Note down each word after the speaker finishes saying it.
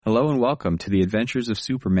Hello and welcome to the Adventures of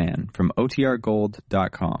Superman from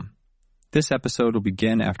OTRGold.com. This episode will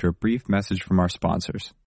begin after a brief message from our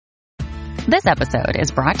sponsors. This episode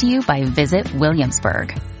is brought to you by Visit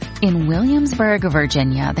Williamsburg. In Williamsburg,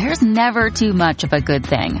 Virginia, there's never too much of a good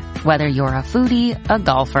thing. Whether you're a foodie, a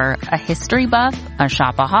golfer, a history buff, a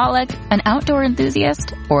shopaholic, an outdoor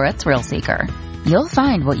enthusiast, or a thrill seeker, you'll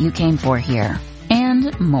find what you came for here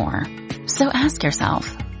and more. So ask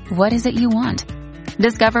yourself, what is it you want?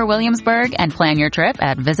 Discover Williamsburg and plan your trip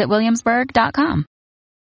at visitwilliamsburg.com.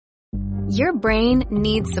 Your brain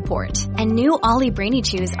needs support, and new Ollie Brainy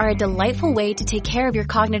Chews are a delightful way to take care of your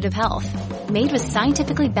cognitive health. Made with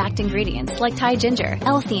scientifically backed ingredients like Thai ginger,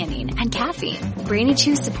 L-theanine, and caffeine, Brainy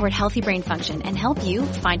Chews support healthy brain function and help you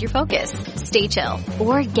find your focus, stay chill,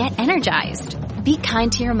 or get energized. Be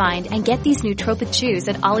kind to your mind and get these nootropic chews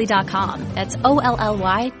at ollie.com. That's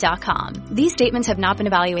OLLY.com. These statements have not been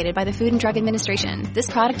evaluated by the Food and Drug Administration. This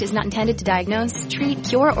product is not intended to diagnose, treat,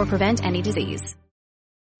 cure, or prevent any disease.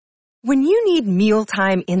 When you need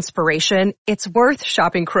mealtime inspiration, it's worth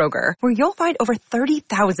shopping Kroger, where you'll find over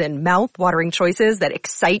 30,000 mouth-watering choices that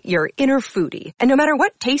excite your inner foodie. And no matter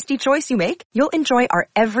what tasty choice you make, you'll enjoy our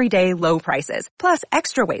everyday low prices, plus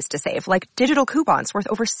extra ways to save, like digital coupons worth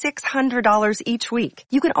over $600 each week.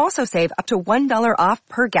 You can also save up to $1 off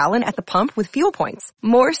per gallon at the pump with fuel points.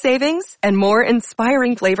 More savings and more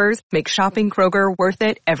inspiring flavors make shopping Kroger worth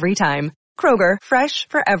it every time. Kroger, fresh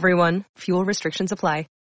for everyone. Fuel restrictions apply.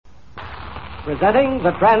 Presenting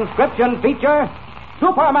the transcription feature,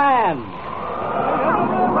 Superman!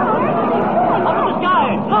 Up in the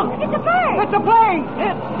sky! Look! It's a bird! It's a plane!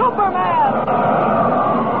 It's Superman!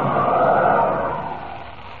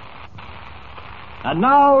 And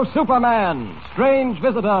now, Superman, strange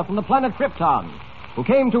visitor from the planet Krypton, who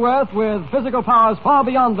came to Earth with physical powers far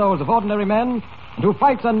beyond those of ordinary men, and who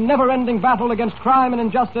fights a never-ending battle against crime and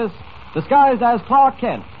injustice, disguised as Clark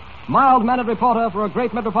Kent, mild-mannered reporter for a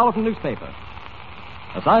great metropolitan newspaper.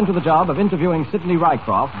 Assigned to the job of interviewing Sidney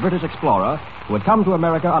Rycroft, British explorer, who had come to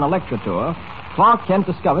America on a lecture tour, Clark Kent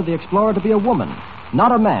discovered the explorer to be a woman,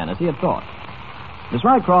 not a man as he had thought. Miss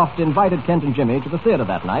Rycroft invited Kent and Jimmy to the theater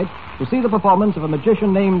that night to see the performance of a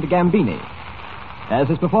magician named Gambini. As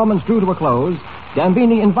his performance drew to a close,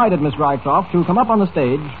 Gambini invited Miss Rycroft to come up on the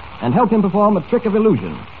stage and help him perform a trick of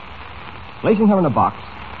illusion. Placing her in a box,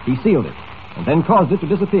 he sealed it and then caused it to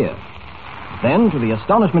disappear. Then, to the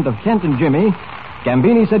astonishment of Kent and Jimmy,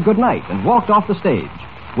 Gambini said goodnight and walked off the stage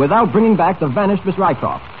without bringing back the vanished Miss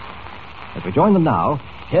Rycroft. As we join them now,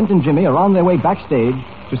 Kent and Jimmy are on their way backstage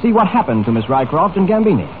to see what happened to Miss Rycroft and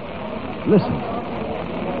Gambini. Listen.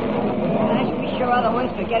 I should be sure are the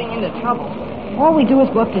ones for getting into trouble. All we do is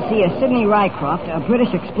go up to see a Sidney Rycroft, a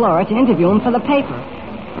British explorer, to interview him for the paper.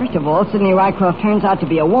 First of all, Sidney Rycroft turns out to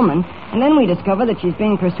be a woman, and then we discover that she's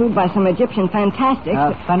being pursued by some Egyptian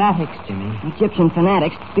fanatics, Jimmy. Egyptian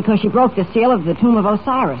fanatics, because she broke the seal of the tomb of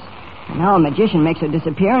Osiris. And now a magician makes her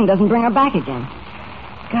disappear and doesn't bring her back again.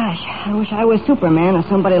 Gosh, I wish I was Superman or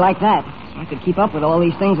somebody like that, so I could keep up with all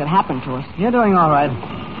these things that happen to us. You're doing all right.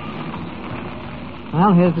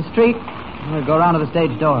 Well, here's the street. We'll go around to the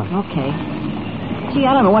stage door. Okay. Gee,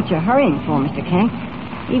 I don't know what you're hurrying for, Mr. Kent.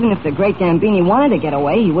 Even if the great Gambini wanted to get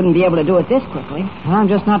away, he wouldn't be able to do it this quickly. Well, I'm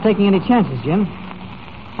just not taking any chances, Jim.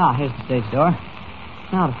 Here's the stage door.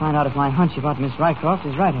 Now to find out if my hunch about Miss Rycroft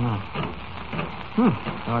is right or not. The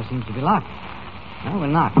door seems to be locked. Well, we'll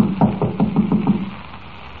knock.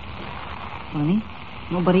 Funny.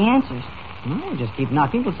 Nobody answers. We'll just keep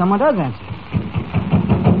knocking till someone does answer.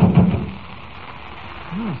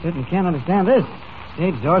 I certainly can't understand this.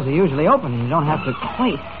 Stage doors are usually open and you don't have to...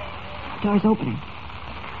 Wait. The door's opening.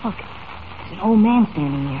 Look, there's an old man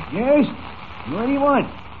standing there. Yes? What do you want?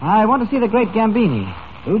 I want to see the great Gambini.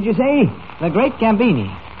 Who'd you say? The great Gambini,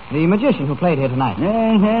 the magician who played here tonight.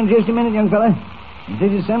 Just a minute, young fella. This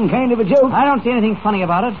is some kind of a joke. I don't see anything funny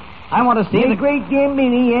about it. I want to see the great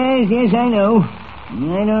Gambini, yes, I know.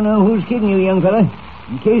 I don't know who's kidding you, young fella.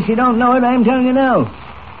 In case you don't know it, I'm telling you now.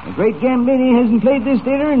 The great Gambini hasn't played this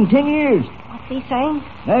theater in 10 years. What's he saying?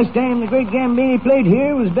 Last time the great Gambini played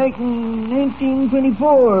here was back in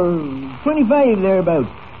 1924, 25 thereabouts.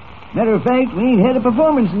 Matter of fact, we ain't had a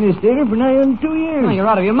performance in this theater for nigh on 2 years. Oh, you're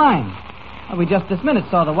out of your mind. We just this minute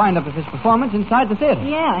saw the wind-up of his performance inside the theater.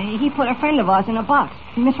 Yeah, he put a friend of ours in a box,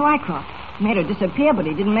 Miss Rycroft. Made her disappear, but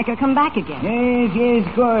he didn't make her come back again. Yes,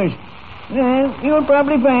 of course. Well, you'll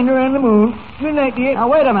probably find her on the moon. Good night, dear. Now,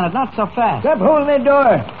 wait a minute, not so fast. Stop holding that door.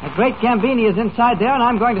 The great Gambini is inside there, and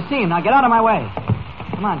I'm going to see him. Now, get out of my way.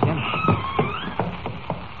 Come on, Jim.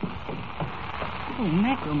 Holy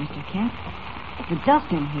mackerel, Mr. Kent. Look at the dust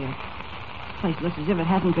in here. place looks as if it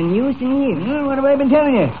hasn't been used in years. Well, what have I been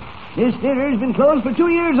telling you? This theater's been closed for 2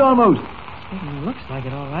 years almost. It looks like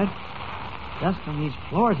it, all right. Dust on these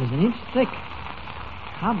floors is an inch thick.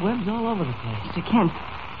 Cobwebs all over the place. Mr. Kent,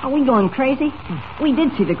 are we going crazy? We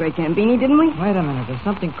did see the great Gambini, didn't we? Wait a minute. There's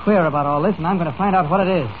something queer about all this, and I'm going to find out what it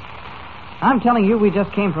is. I'm telling you, we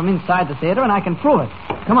just came from inside the theater, and I can prove it.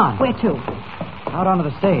 Come on. Where to? Out onto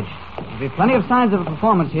the stage. There'll be plenty of signs of a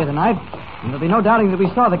performance here tonight, and there'll be no doubting that we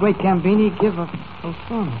saw the great Gambini give a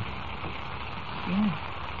performance. Yeah.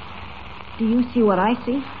 Do you see what I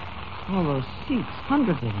see? All those seats,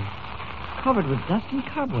 hundreds of them, covered with dust and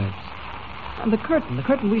cobwebs. And the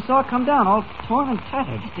curtain we saw come down, all torn and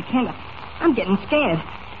tattered. Mr. Kent, I'm getting scared.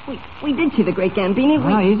 We did see the great Gambini.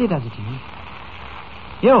 Well, easy does it, Jimmy.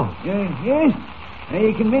 You. Yes? Are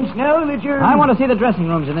you convinced now that you're... I want to see the dressing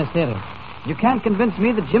rooms in this theater. You can't convince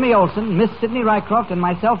me that Jimmy Olsen, Miss Sidney Rycroft, and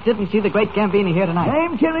myself didn't see the great Gambini here tonight.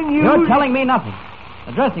 I'm telling you... You're telling me nothing.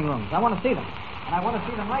 The dressing rooms, I want to see them. And I want to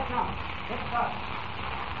see them right now. Let's start.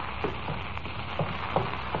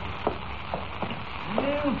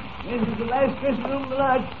 Well, this is the last dressing room of the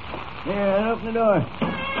lot. Here, I'll open the door.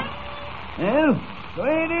 Well, go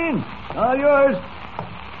ahead in. All yours.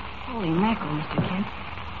 Holy mackerel, Mr. Kent.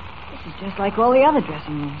 This is just like all the other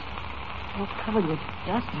dressing rooms. All covered with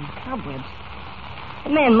dust and cobwebs. The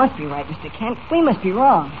man must be right, Mr. Kent. We must be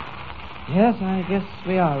wrong. Yes, I guess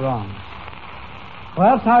we are wrong.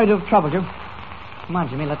 Well, sorry to have troubled you. Come on,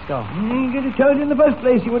 Jimmy, let's go. I could have told you in the first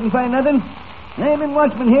place you wouldn't find nothing. I've been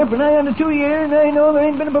watchman here for nigh under 2 years, and I know there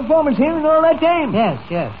ain't been a performance here in all that time. Yes.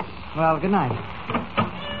 Well, good night.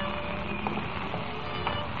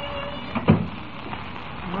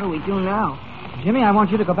 What do we do now? Jimmy, I want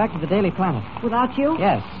you to go back to the Daily Planet. Without you?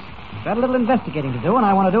 Yes. I've got a little investigating to do, and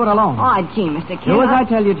I want to do it alone. Oh, gee, Mr. Kent. Do as I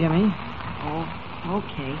tell you, Jimmy. Oh,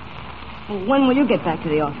 okay. Well, when will you get back to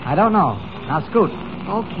the office? I don't know. Now, scoot.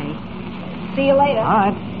 Okay. See you later. All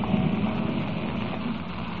right.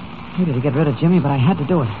 Hated to get rid of Jimmy, but I had to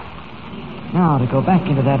do it. Now, to go back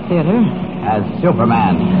into that theater as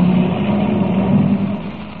Superman.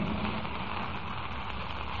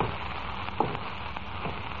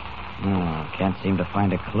 Can't seem to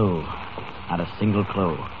find a clue. Not a single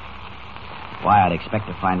clue. Why I'd expect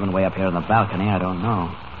to find one way up here on the balcony, I don't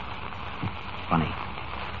know. Funny.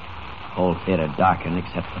 Whole theater darkened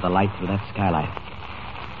except for the light through that skylight.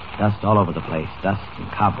 Dust all over the place. Dust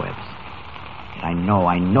and cobwebs. Yet I know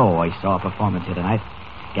I saw a performance here tonight.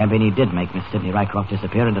 Gambini did make Miss Sidney Rycroft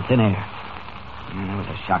disappear into thin air. And it was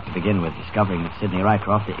a shock to begin with, discovering that Sidney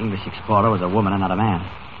Rycroft, the English explorer, was a woman and not a man.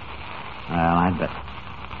 Well, I'd bet...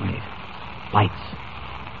 Wait. Lights.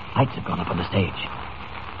 Lights have gone up on the stage.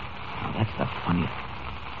 Now, that's the funniest...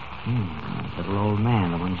 That little old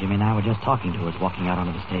man, the one Jimmy and I were just talking to, is walking out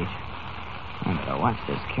onto the stage. I better watch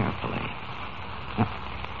this carefully.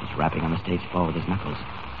 He's rapping on the stage floor with his knuckles.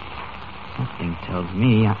 Something tells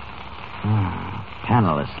me... a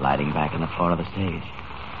panel is sliding back in the floor of the stage.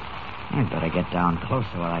 I'd better get down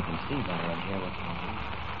closer where I can see better and hear what's going on.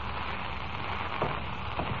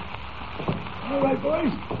 All right,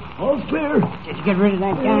 boys. All's clear. Did you get rid of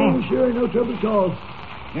that guy? Oh, sure, no trouble at all.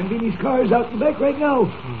 Gambini's car's out in the back right now.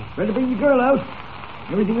 Better bring the girl out.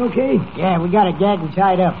 Everything okay? Yeah, we got it gagged and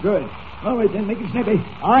tied up. Good. All right, then, make it snappy.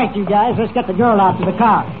 All right, you guys, let's get the girl out to the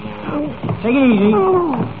car. Take it easy.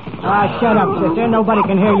 Shut up, sister. Nobody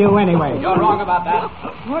can hear you anyway. You're wrong about that.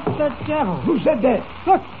 What the devil? Who said that?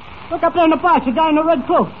 Look up there in the box, the guy in the red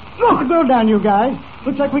cloak. Look the girl down, you guys.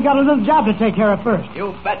 Looks like we got a little job to take care of first.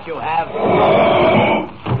 You bet you have.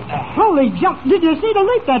 Holy jump. Did you see the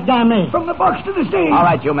leap that guy made? From the box to the stage. All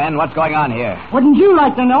right, you men, what's going on here? Wouldn't you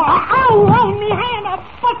like to know? Ow, me hand. I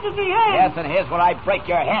busted me hand. Yes, and here's where I break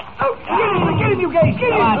your head. Oh, get him, you guys. Get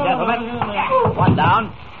him. Come on, gentlemen. One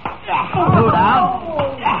down. Two down.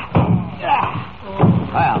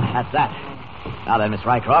 Well, that's that. Now then, Miss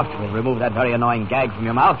Rycroft, we'll remove that very annoying gag from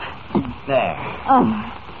your mouth. There.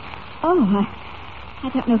 I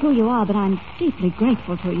don't know who you are, but I'm deeply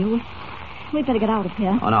grateful to you. We'd better get out of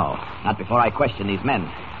here. Oh, no. Not before I question these men.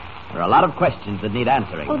 There are a lot of questions that need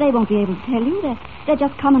answering. Oh, they won't be able to tell you. They're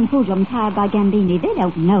just common hoodlums hired by Gambini. They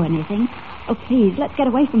don't know anything. Oh, please, let's get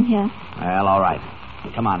away from here. Well, all right.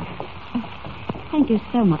 Come on. Thank you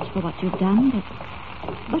so much for what you've done,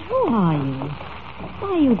 but who are you? Why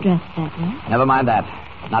are you dressed that way? Never mind that.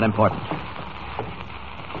 Not important.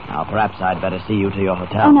 Now, perhaps I'd better see you to your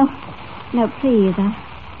hotel. Oh, no. No, please.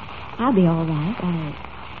 I'll be all right.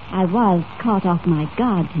 I was caught off my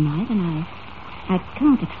guard tonight, and I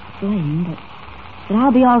can't explain, but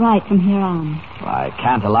I'll be all right from here on. I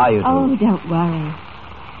can't allow you to... Oh, don't worry.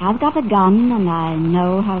 I've got a gun, and I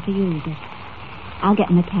know how to use it. I'll get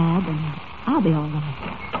in a cab, and I'll be all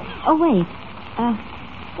right. Oh, wait.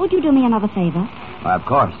 Would you do me another favor? Of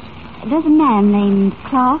course. There's a man named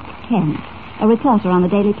Clark Kent, a reporter on the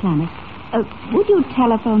Daily Planet. Would you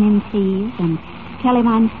telephone him, please, and tell him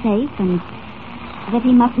I'm safe and that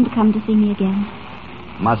he mustn't come to see me again?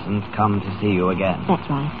 Mustn't come to see you again. That's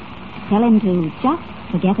right. Tell him to just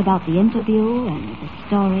forget about the interview and the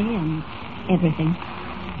story and everything.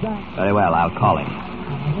 Very well, I'll call him.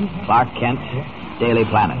 Clark Kent, Daily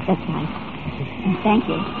Planet. That's right. And thank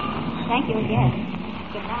you. Thank you again.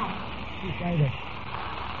 Goodbye.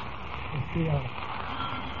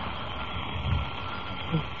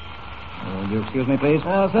 Would you excuse me, please?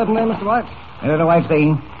 Certainly, Mr. White. Here's the White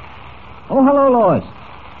speaking. Oh, hello, Lois.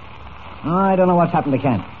 I don't know what's happened to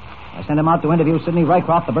Kent. I sent him out to interview Sidney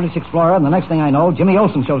Rycroft, the British explorer, and the next thing I know, Jimmy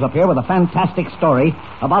Olsen shows up here with a fantastic story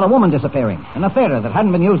about a woman disappearing in a theater that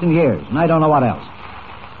hadn't been used in years, and I don't know what else.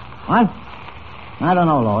 What? I don't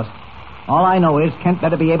know, Lois. All I know is Kent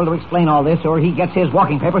better be able to explain all this, or he gets his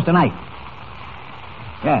walking papers tonight.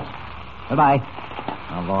 Yes. Goodbye.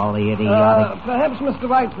 Of all the idiotic... Perhaps, Mr.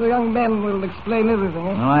 White, the young man will explain everything,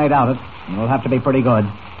 eh? No, I doubt it. It'll have to be pretty good.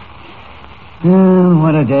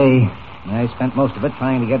 What a day. I spent most of it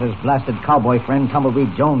trying to get his blasted cowboy friend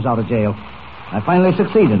Tumbleweed Jones out of jail. I finally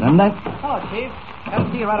succeeded, and that... Hello, Chief. Got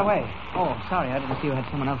to see you right away. Oh, sorry, I didn't see you had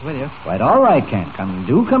someone else with you. Quite all right, Kent. Come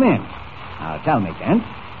in. Now, tell me, Kent,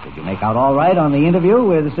 did you make out all right on the interview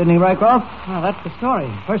with Sidney Rycroft? Well, that's the story.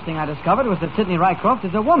 First thing I discovered was that Sidney Rycroft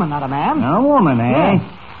is a woman, not a man. A woman, eh? Yes.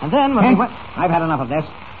 And then when Kent, we went... I've had enough of this.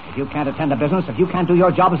 If you can't attend to business, if you can't do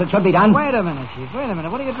your job as it should be done... Wait a minute, Chief. Wait a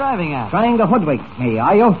minute. What are you driving at? Trying to hoodwink me,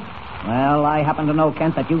 are you? Well, I happen to know,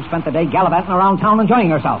 Kent, that you spent the day gallivanting around town enjoying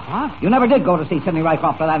yourself. What? You never did go to see Sidney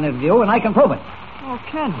Rycroft for that interview, and I can prove it. Oh,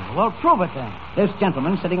 can you? Well, prove it then. This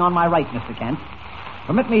gentleman sitting on my right, Mr. Kent.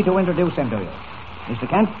 Permit me to introduce him to you. Mr.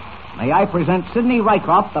 Kent, may I present Sidney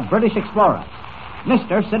Rycroft, the British explorer.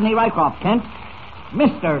 Mr. Sidney Rycroft, Kent.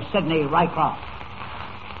 Mr. Sidney Rycroft.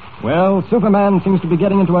 Well, Superman seems to be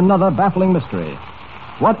getting into another baffling mystery.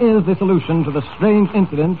 What is the solution to the strange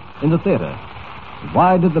incident in the theater?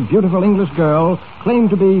 Why did the beautiful English girl claim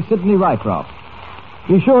to be Sidney Rycroft?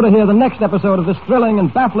 Be sure to hear the next episode of this thrilling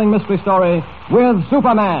and baffling mystery story with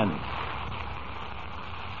Superman.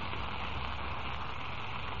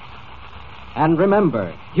 And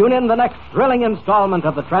remember, tune in the next thrilling installment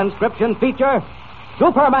of the transcription feature,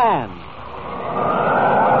 Superman.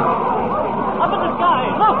 Up in the sky,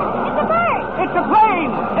 look! It's a bird! It's a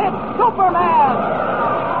plane! It's Superman!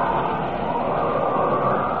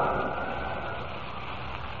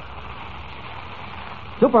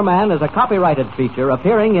 Superman is a copyrighted feature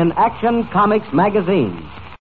appearing in Action Comics magazine.